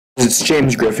It's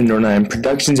James Griffin, 09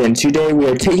 Productions, and today we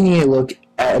are taking a look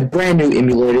at a brand new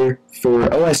emulator for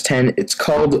OS X. It's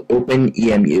called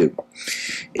OpenEmu.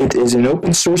 It is an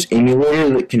open source emulator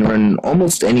that can run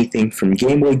almost anything from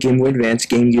Game Boy, Game Boy Advance,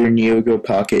 Game Gear, Neo Geo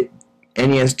Pocket,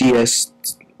 NES, DS,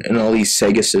 and all these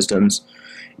Sega systems,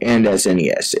 and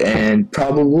SNES, and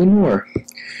probably more.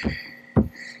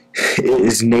 It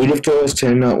is native to OS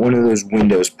X, not one of those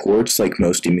Windows ports like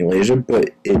most emulators are,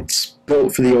 but it's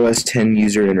built for the OS X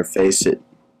user interface.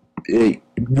 It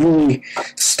really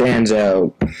stands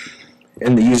out,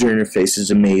 and the user interface is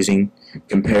amazing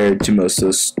compared to most of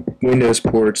those Windows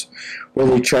ports where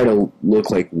they try to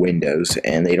look like Windows,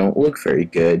 and they don't look very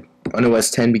good on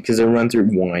OS X because they run through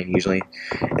Wine usually,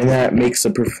 and that makes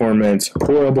the performance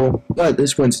horrible. But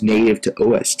this one's native to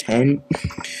OS X,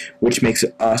 which makes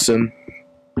it awesome.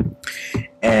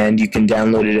 And you can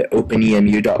download it at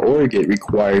openemu.org. It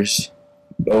requires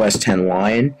OS X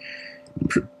Lion.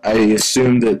 I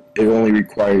assume that it only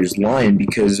requires Lion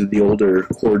because of the older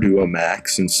Core Duo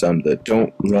Macs and some that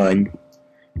don't run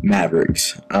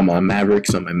Mavericks. I'm on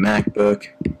Mavericks on my MacBook,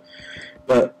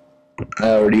 but I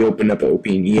already opened up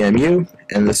OpenEmu,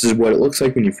 and this is what it looks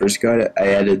like when you first got it. I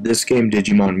added this game,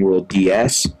 Digimon World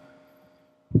DS.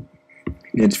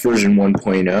 It's version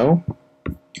 1.0.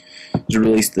 It was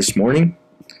released this morning.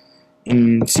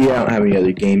 And see, I don't have any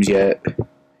other games yet. I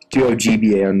do have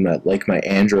GBA on my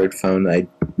Android phone that I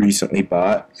recently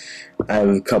bought. I have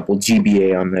a couple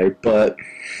GBA on there, but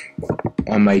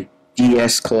on my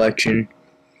DS collection,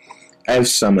 I have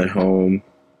some at home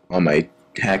on my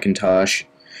Hackintosh,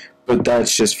 but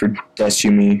that's just for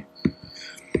Desumi.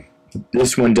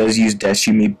 This one does use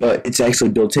Desumi, but it's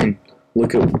actually built in.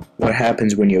 Look at what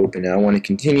happens when you open it. I want to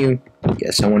continue.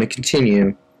 Yes, I want to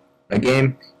continue. A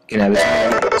game, you can have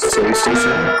it save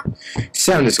station.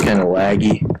 Sound is kind of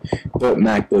laggy, but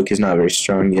MacBook is not very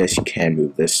strong. Yes, you can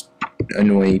move this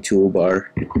annoying toolbar,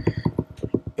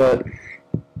 but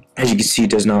as you can see, it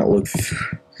does not look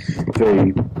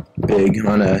very big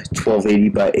on a 1280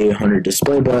 by 800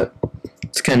 display, but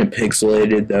it's kind of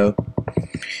pixelated though.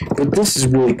 But this is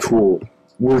really cool.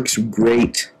 Works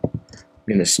great. I'm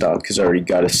gonna stop because I already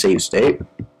got a save state.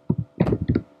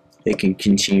 It can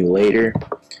continue later.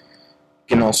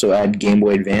 You can also add Game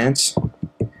Boy Advance.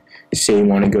 Say you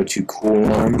want to go to Cool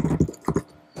ROM.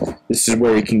 This is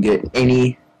where you can get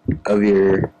any of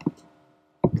your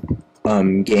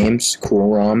games,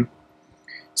 Cool ROM.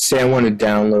 Say I want to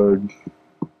download,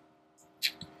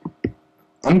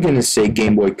 I'm going to say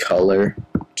Game Boy Color,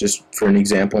 just for an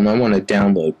example, and I want to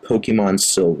download Pokemon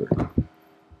Silver.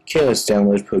 Okay, let's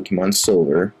download Pokemon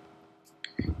Silver.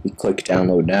 You click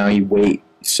download now, you wait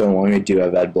so long. I do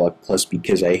have AdBlock Plus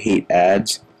because I hate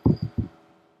ads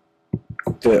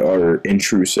that are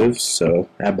intrusive, so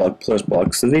AdBlock Plus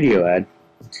blocks the video ad.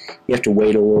 You have to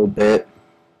wait a little bit.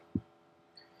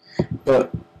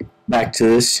 But back to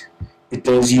this, it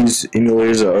does use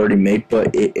emulators that are already made,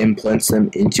 but it implants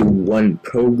them into one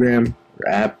program or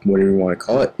app, whatever you want to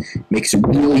call it. Makes it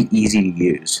really easy to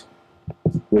use,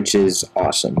 which is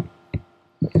awesome.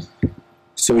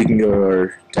 So we can go to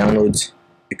our downloads,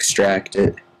 extract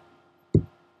it,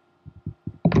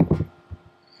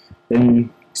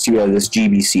 then see we have this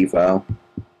GBC file.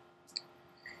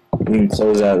 We can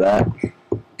close out of that,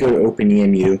 go to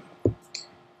OpenEmu,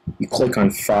 you click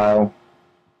on File,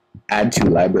 Add to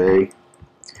Library,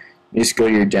 you just go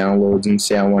to your downloads and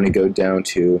say I want to go down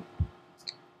to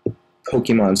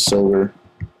Pokemon Silver,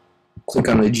 click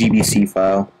on the GBC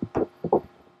file,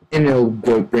 and it'll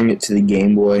go bring it to the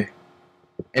Game Boy.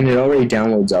 And it already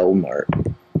downloads album art.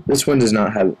 This one does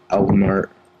not have album art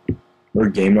or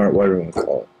game art, whatever you want to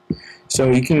call it. So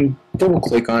you can double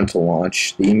click on to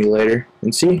launch the emulator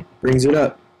and see, brings it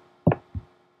up.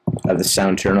 Have the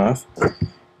sound turn off.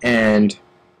 And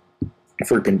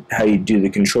for how you do the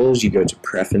controls, you go to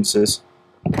Preferences,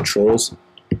 Controls.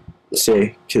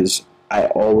 Say, because I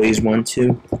always want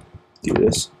to do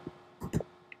this.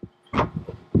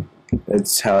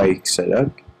 That's how I set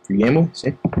up for Game Boy.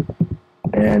 See?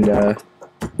 And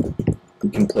you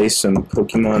can place some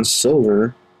Pokemon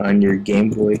Silver on your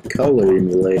Game Boy Color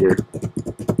emulator.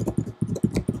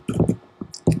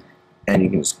 And you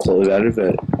can just close out of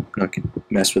it. I'm not going to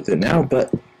mess with it now,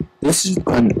 but this is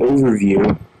an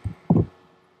overview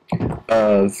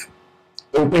of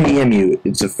OpenEmu.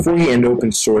 It's a free and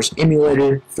open source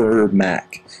emulator for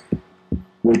Mac,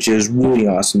 which is really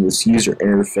awesome. This user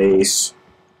interface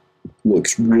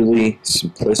looks really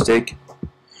simplistic.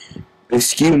 The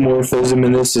skeuomorphism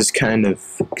in this is kind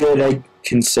of good, I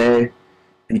can say,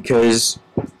 because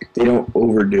they don't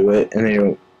overdo it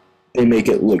and they make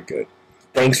it look good.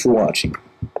 Thanks for watching.